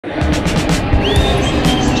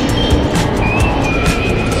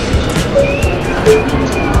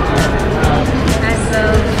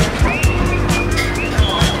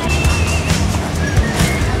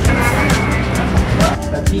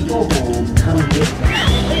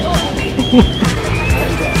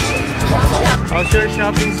How's your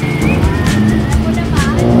shopping?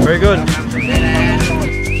 Very good.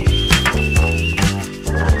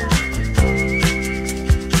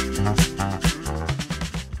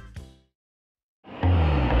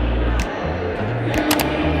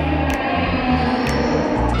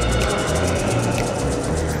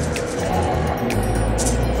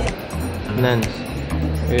 Nance,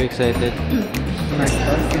 are you excited?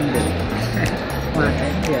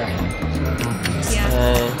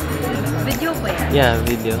 Video po yan? Yeah,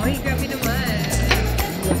 video. Uy, grabe naman.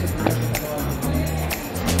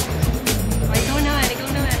 Ikaw naman.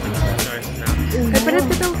 Ay, pares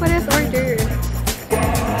ka itong pares order.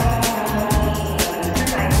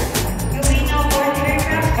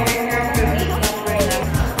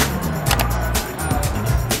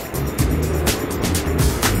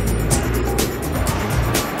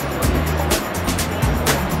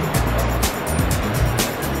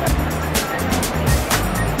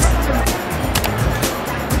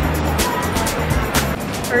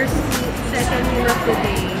 First meal, second meal of the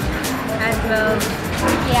day at 12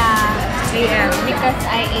 a.m. Because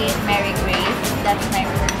I ate Mary Grace. That's my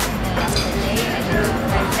first meal of the day. And this is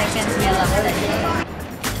my second meal of the day.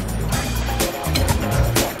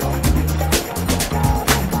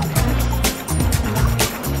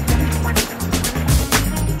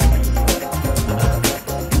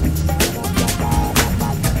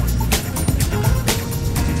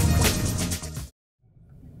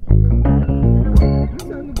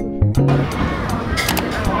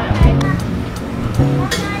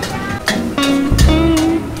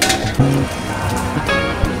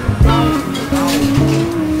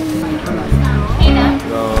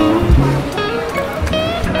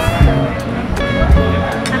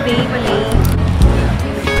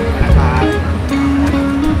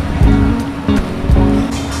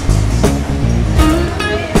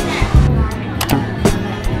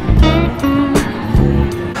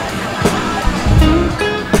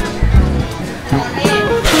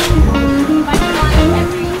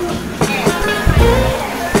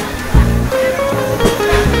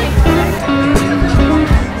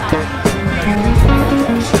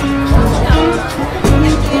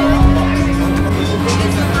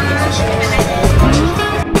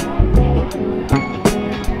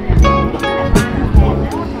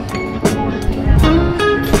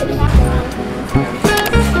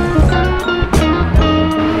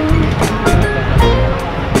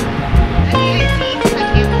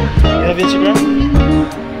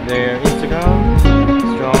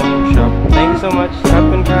 So much.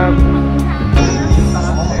 Up and come.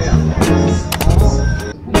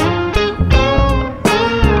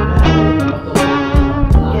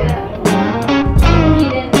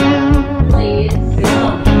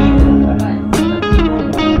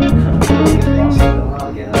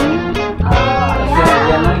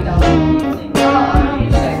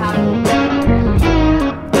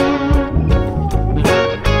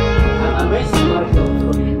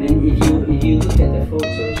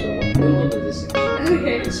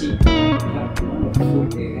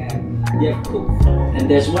 They have cooked, and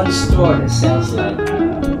there's one store that sells like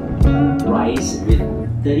rice with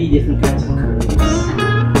 30 different kinds of curries.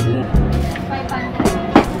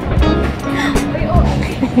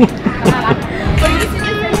 For you to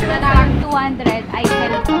difference that are 200, I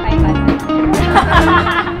sell it for 500.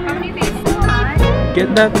 How many pieces do you want?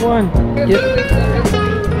 Get that one. Get.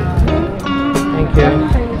 Thank you.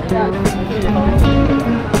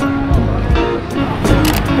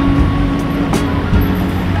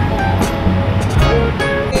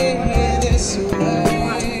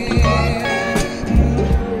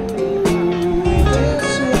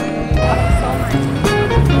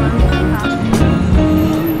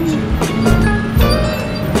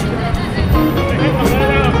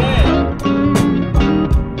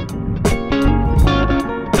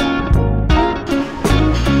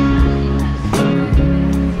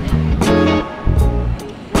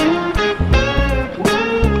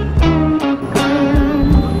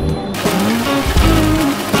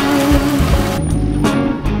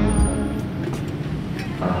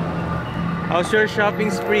 How's your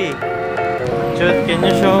shopping spree? Jude, can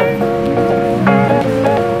you show?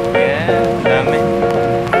 Yeah, dami.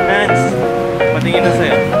 Hans, patingin na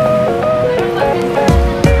sa'yo.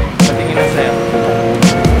 Patingin na sa'yo.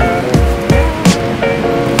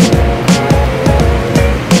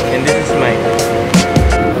 And this is mine.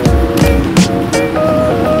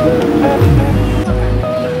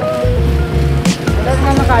 That's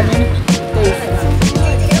not makakain. Taste.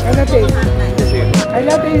 I love taste. I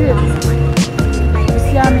love taste.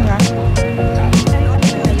 Yummy, huh?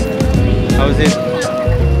 How's it?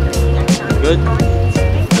 Good? Good? I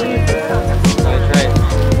try it.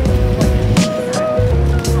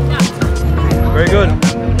 Very good.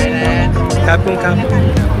 Kapung kapung.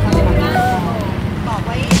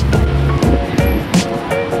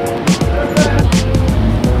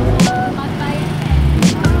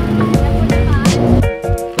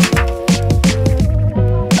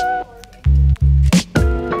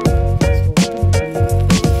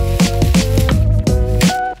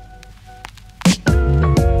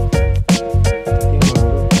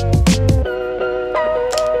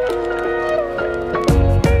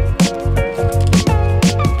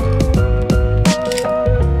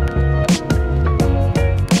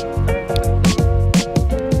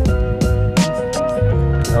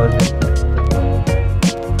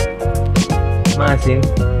 Maasim.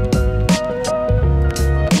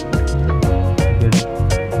 Good.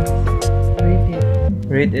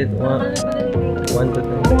 Rate it 1 to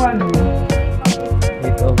 10.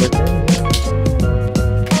 8 over 10.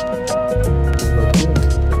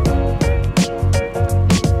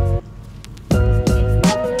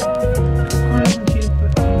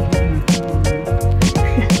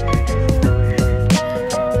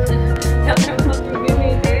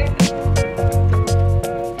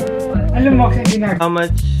 How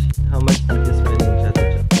much did you spend in Chato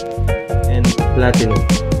Chop and Platinum?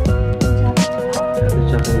 Chato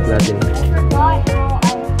Chop and Platinum. I forgot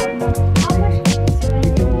how much did we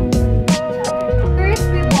spend on First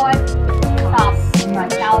we bought tops,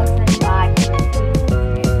 1,000 baht.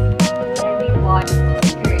 Then we bought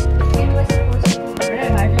skirt. It was supposed to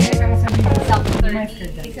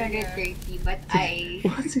be 630, but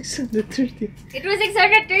What, 630? it was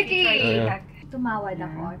 630! Tumawad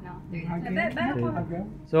ako ng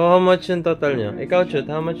 30. So how much yung total niya? Ikaw, Chut,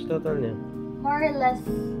 how much total niya? More or less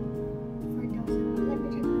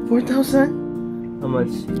 4,000. 4,000? How much?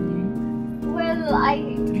 Well,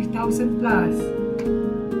 3,000 plus.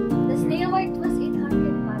 the snail art was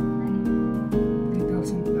 800 baht.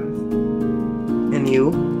 3,000 plus. And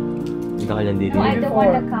you? Hindi ka lang dito. No, I don't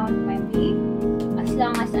want to count money. As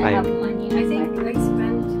long as I have money. I think I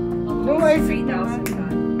spent No, almost 3,000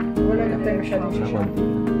 baht. Wala na tayo masyadong siya.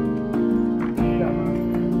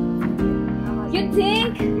 You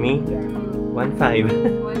think? Me? 1.5.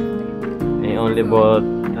 I only bought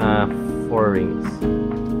 4 rings.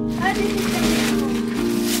 Ah, this is the new.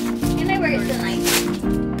 Can I wear it tonight?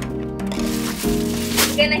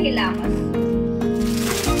 Hindi ka nahilamos.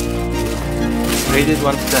 Rated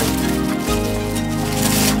 1 to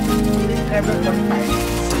 10. Never one time.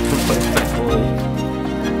 2.5 only.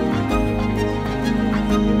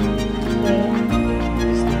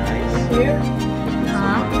 It's nice. Here?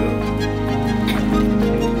 Huh?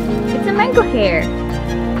 It's a mango hair.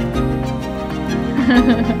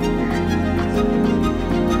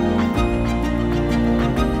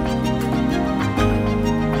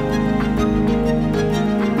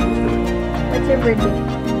 What's your birthday?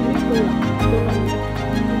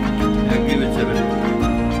 I agree with 7.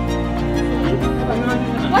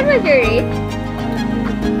 What was your rate?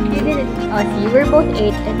 You didn't. Oh, see, we're both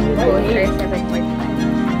 8 and you both are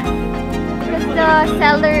 7.5. Because the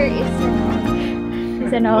seller is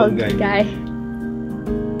an old guy.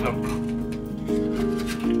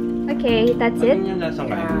 Okay, that's it. Ano yung lasang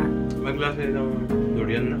kayo? Maglasa ng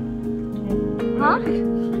durian na. Huh?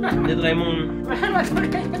 Hindi try mong... Huh?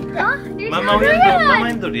 There's Mama no yung durian. mama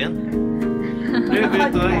yung durian. Try,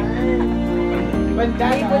 try.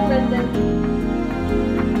 Bandana.